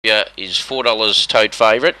Is $4 tote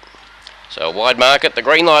favourite. So a wide market, the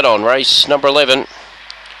green light on, race number 11.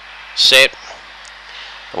 Set.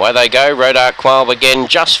 Away they go, Rodart Quail again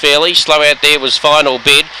just fairly. Slow out there was Final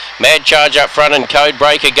Bid. Mad Charge up front and Code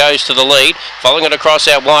Breaker goes to the lead. Following it across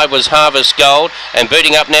out wide was Harvest Gold. And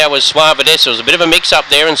booting up now was Suavidessa. It was a bit of a mix up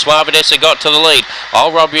there and Suavidessa got to the lead.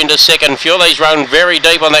 I'll rob you into second. Few of these run very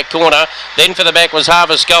deep on that corner. Then for the back was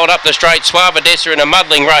Harvest Gold up the straight. Suavidessa in a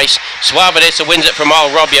muddling race. Suavidessa wins it from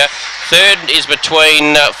I'll Rob You. Third is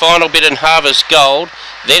between Final Bid and Harvest Gold.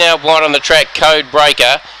 Then out wide on the track, Code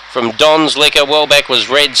Breaker. From Don's Liquor, well back was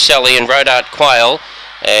Red Sally and Rodart Quail,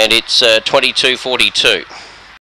 and it's 22.42.